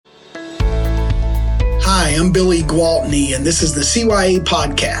Hi, I'm Billy Gwaltney, and this is the CYA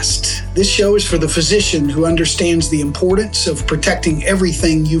Podcast. This show is for the physician who understands the importance of protecting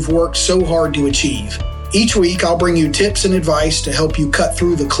everything you've worked so hard to achieve. Each week, I'll bring you tips and advice to help you cut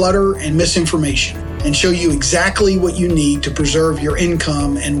through the clutter and misinformation and show you exactly what you need to preserve your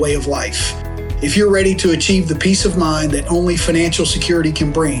income and way of life. If you're ready to achieve the peace of mind that only financial security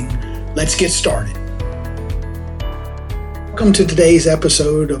can bring, let's get started. Welcome to today's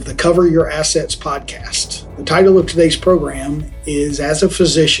episode of the Cover Your Assets podcast. The title of today's program is, As a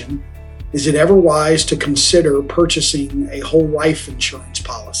Physician, is it ever wise to consider purchasing a whole life insurance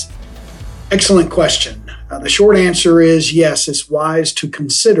policy? Excellent question. The short answer is yes, it's wise to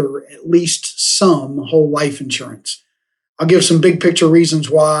consider at least some whole life insurance. I'll give some big picture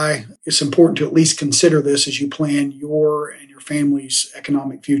reasons why it's important to at least consider this as you plan your and your family's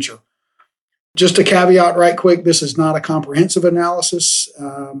economic future. Just a caveat right quick, this is not a comprehensive analysis.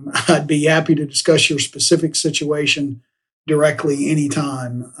 I'd be happy to discuss your specific situation directly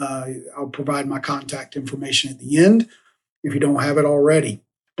anytime. I'll provide my contact information at the end if you don't have it already.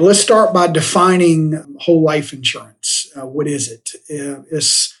 But let's start by defining whole life insurance. What is it?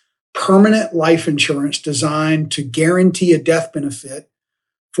 It's permanent life insurance designed to guarantee a death benefit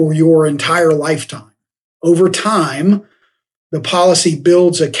for your entire lifetime. Over time, the policy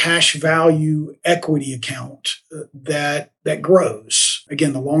builds a cash value equity account that grows.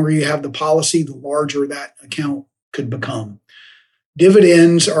 Again, the longer you have the policy, the larger that account could become.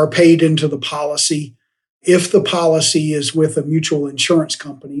 Dividends are paid into the policy if the policy is with a mutual insurance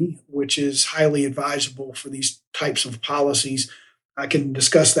company, which is highly advisable for these types of policies. I can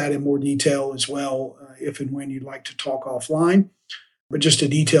discuss that in more detail as well if and when you'd like to talk offline. But just a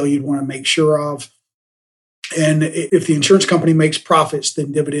detail you'd want to make sure of. And if the insurance company makes profits,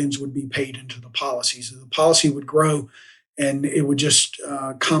 then dividends would be paid into the policy. So the policy would grow and it would just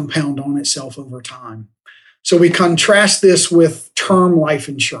compound on itself over time. So we contrast this with term life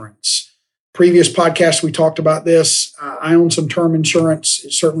insurance. Previous podcasts, we talked about this. I own some term insurance.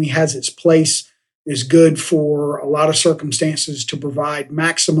 It certainly has its place, is good for a lot of circumstances to provide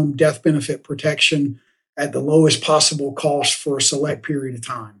maximum death benefit protection at the lowest possible cost for a select period of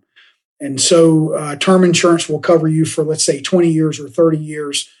time. And so term insurance will cover you for, let's say, 20 years or 30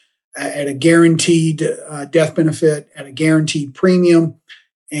 years at a guaranteed death benefit, at a guaranteed premium.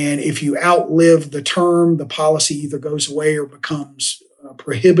 And if you outlive the term, the policy either goes away or becomes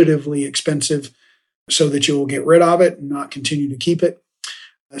prohibitively expensive so that you will get rid of it and not continue to keep it.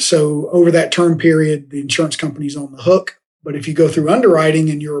 So over that term period, the insurance company's on the hook. But if you go through underwriting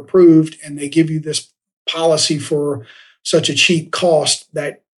and you're approved and they give you this policy for such a cheap cost,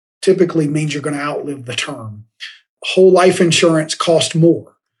 that typically means you're going to outlive the term. Whole life insurance costs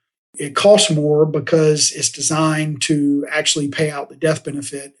more. It costs more because it's designed to actually pay out the death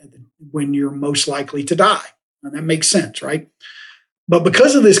benefit when you're most likely to die. And that makes sense, right? But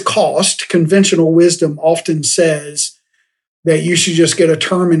because of this cost, conventional wisdom often says that you should just get a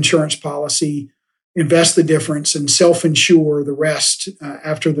term insurance policy, invest the difference, and self-insure the rest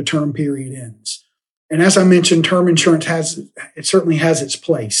after the term period ends. And as I mentioned, term insurance certainly has its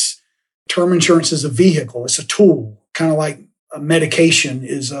place. Term insurance is a vehicle. It's a tool, kind of like a medication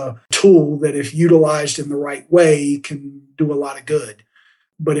is a tool that if utilized in the right way can do a lot of good.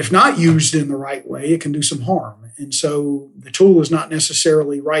 But if not used in the right way, it can do some harm. And so the tool is not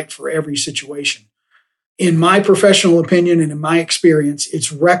necessarily right for every situation. In my professional opinion and in my experience,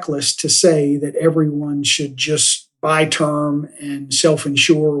 it's reckless to say that everyone should just buy term and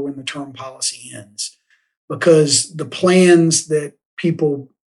self-insure when the term policy ends. Because the plans that people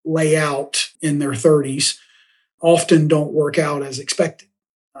lay out in their 30s often don't work out as expected.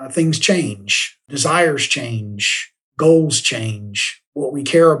 Things change, desires change, goals change, what we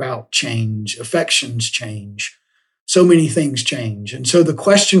care about change, affections change. So many things change. And so the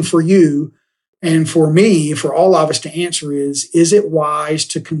question for you and for me, for all of us to answer is it wise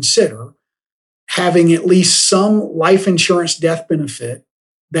to consider having at least some life insurance death benefit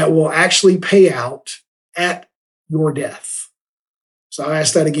that will actually pay out at your death? So I'll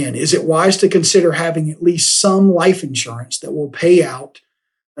ask that again. Is it wise to consider having at least some life insurance that will pay out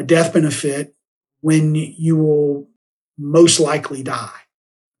a death benefit when you will most likely die?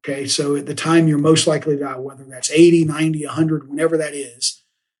 Okay, so at the time you're most likely to die, whether that's 80, 90, 100, whenever that is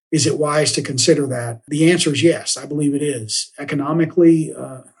it wise to consider that? The answer is yes, I believe it is. Economically,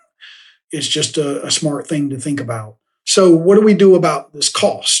 it's just a smart thing to think about. So what do we do about this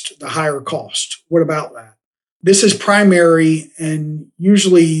cost, the higher cost? What about that? This is primary and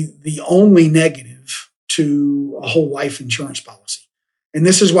usually the only negative to a whole life insurance policy. And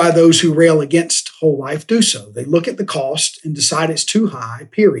this is why those who rail against whole life do so. They look at the cost and decide it's too high,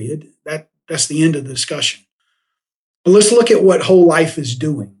 period. that's the end of the discussion. But let's look at what whole life is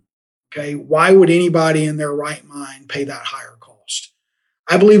doing. Okay, why would anybody in their right mind pay that higher cost?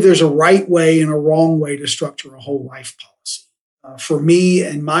 I believe there's a right way and a wrong way to structure a whole life policy. For me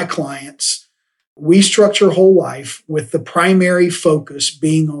and my clients, we structure whole life with the primary focus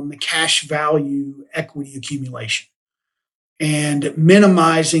being on the cash value equity accumulation and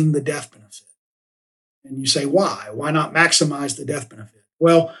minimizing the death benefit. And you say, why? Why not maximize the death benefit?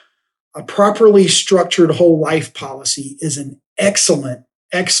 Well, a properly structured whole life policy is an excellent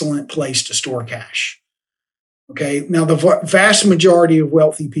place to store cash. Okay. Now, the vast majority of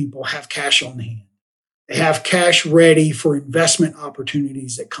wealthy people have cash on hand. They have cash ready for investment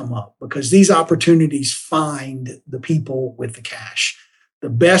opportunities that come up because these opportunities find the people with the cash. The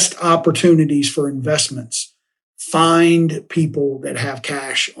best opportunities for investments find people that have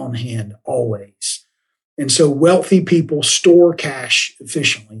cash on hand always. And so wealthy people store cash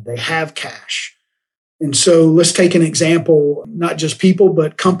efficiently. They have cash. And so let's take an example, not just people,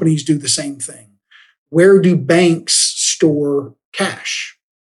 but companies do the same thing. Where do banks store cash?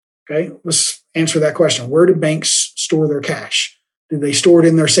 Okay, let's answer that question. Where do banks store their cash? Do they store it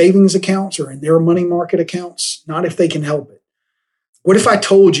in their savings accounts or in their money market accounts? Not if they can help it. What if I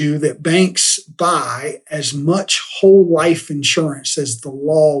told you that banks buy as much whole life insurance as the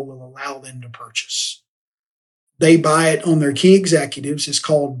law will allow them to purchase? They buy it on their key executives. It's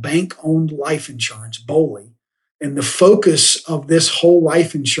called bank-owned life insurance, BOLI. And the focus of this whole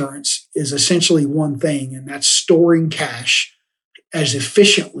life insurance is essentially one thing, and that's storing cash as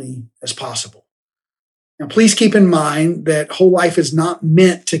efficiently as possible. Now, please keep in mind that whole life is not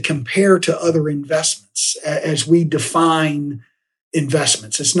meant to compare to other investments as we define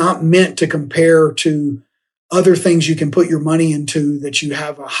investments. It's not meant to compare to other things you can put your money into that you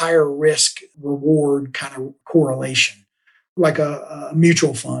have a higher risk reward kind of correlation, like a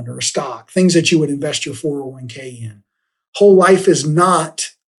mutual fund or a stock, things that you would invest your 401k in. Whole life is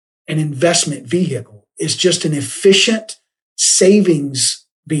not an investment vehicle. It's just an efficient savings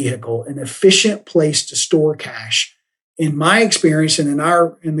vehicle, an efficient place to store cash. In my experience and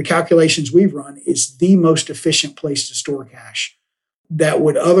in the calculations we've run, it's the most efficient place to store cash that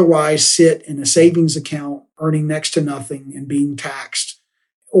would otherwise sit in a savings account earning next to nothing and being taxed,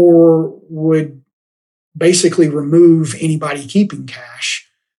 or would basically remove anybody keeping cash.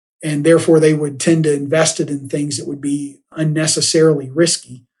 And therefore, they would tend to invest it in things that would be unnecessarily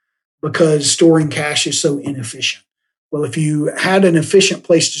risky because storing cash is so inefficient. Well, if you had an efficient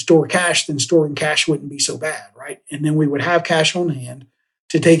place to store cash, then storing cash wouldn't be so bad, right? And then we would have cash on hand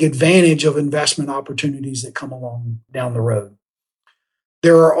to take advantage of investment opportunities that come along down the road.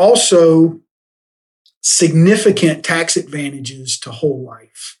 There are also significant tax advantages to whole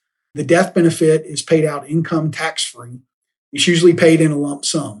life. The death benefit is paid out income tax-free. It's usually paid in a lump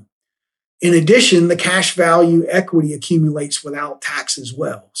sum. In addition, the cash value equity accumulates without tax as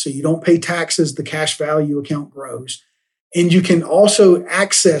well. So you don't pay taxes, the cash value account grows. And you can also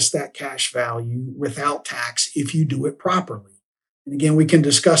access that cash value without tax if you do it properly. And again, we can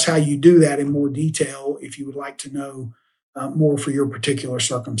discuss how you do that in more detail if you would like to know more for your particular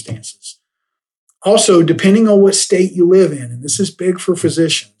circumstances. Also, depending on what state you live in, and this is big for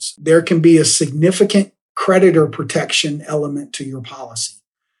physicians, there can be a significant creditor protection element to your policy.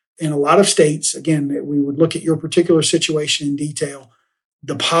 In a lot of states, again, we would look at your particular situation in detail.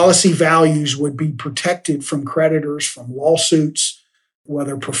 The policy values would be protected from creditors, from lawsuits,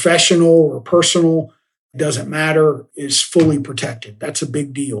 whether professional or personal, doesn't matter, is fully protected. That's a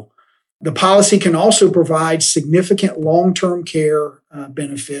big deal. The policy can also provide significant long-term care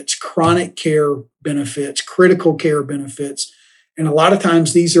benefits, chronic care benefits, critical care benefits, and a lot of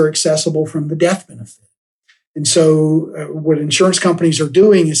times these are accessible from the death benefit. And so what insurance companies are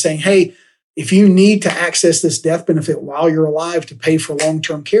doing is saying, hey, if you need to access this death benefit while you're alive to pay for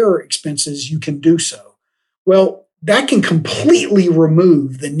long-term care expenses, you can do so. Well, that can completely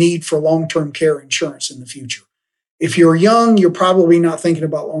remove the need for long-term care insurance in the future. If you're young, you're probably not thinking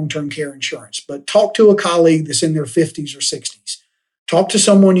about long-term care insurance, but talk to a colleague that's in their 50s or 60s. Talk to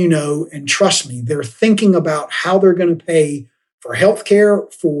someone you know, and trust me, they're thinking about how they're going to pay for health care,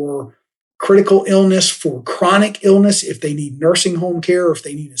 for critical illness, for chronic illness, if they need nursing home care, if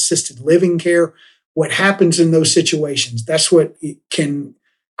they need assisted living care. What happens in those situations? That's what it can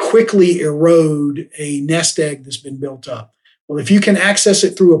quickly erode a nest egg that's been built up. Well, if you can access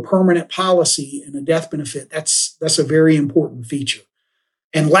it through a permanent policy and a death benefit, that's a very important feature.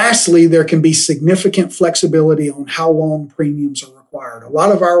 And lastly, there can be significant flexibility on how long premiums are required. A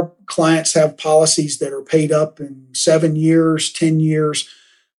lot of our clients have policies that are paid up in 7 years, 10 years.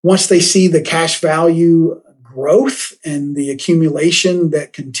 Once they see the cash value growth and the accumulation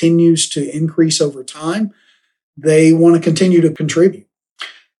that continues to increase over time, they want to continue to contribute.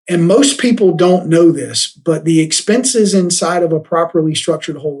 And most people don't know this, but the expenses inside of a properly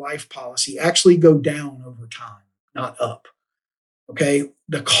structured whole life policy actually go down over time, not up. Okay.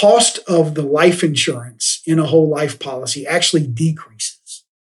 The cost of the life insurance in a whole life policy actually decreases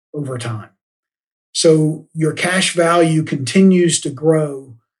over time. So your cash value continues to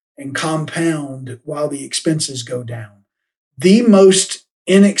grow and compound while the expenses go down. The most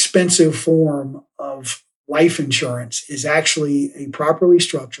inexpensive form of life insurance is actually a properly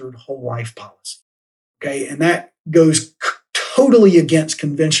structured whole life policy. Okay. And that goes totally against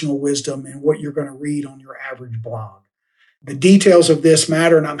conventional wisdom and what you're going to read on your average blog. The details of this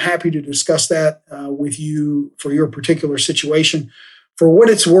matter, and I'm happy to discuss that with you for your particular situation. For what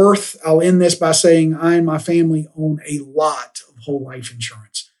it's worth, I'll end this by saying I and my family own a lot of whole life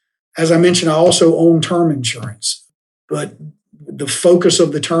insurance. As I mentioned, I also own term insurance, but the focus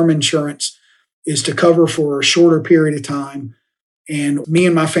of the term insurance is to cover for a shorter period of time. And me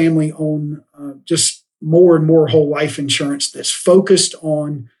and my family own just more and more whole life insurance that's focused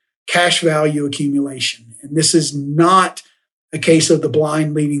on cash value accumulation. And this is not a case of the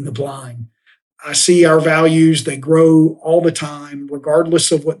blind leading the blind. I see our values, they grow all the time,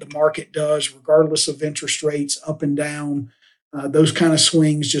 regardless of what the market does, regardless of interest rates up and down. Those kind of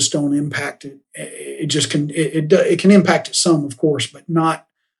swings just don't impact it. It can impact it some, of course, but not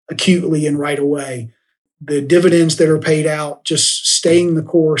acutely and right away. The dividends that are paid out, just staying the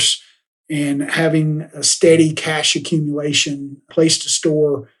course and having a steady cash accumulation, place to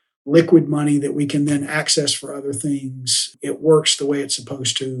store liquid money that we can then access for other things. It works the way it's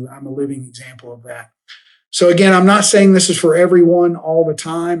supposed to. I'm a living example of that. So again, I'm not saying this is for everyone all the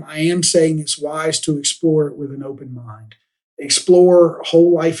time. I am saying it's wise to explore it with an open mind. Explore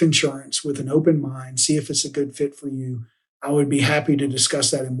whole life insurance with an open mind. See if it's a good fit for you. I would be happy to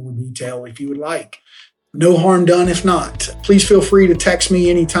discuss that in more detail if you would like. No harm done if not. Please feel free to text me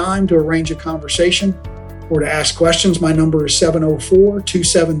anytime to arrange a conversation or to ask questions. My number is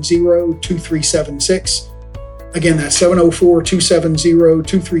 704-270-2376. Again, that's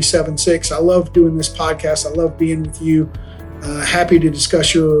 704-270-2376. I love doing this podcast. I love being with you. Happy to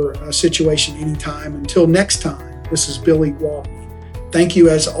discuss your situation anytime. Until next time, this is Billy Gwaltney. Thank you,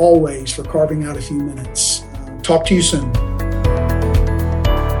 as always, for carving out a few minutes. Talk to you soon.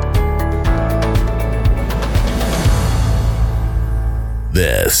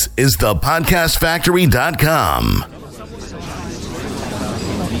 This is thepodcastfactory.com.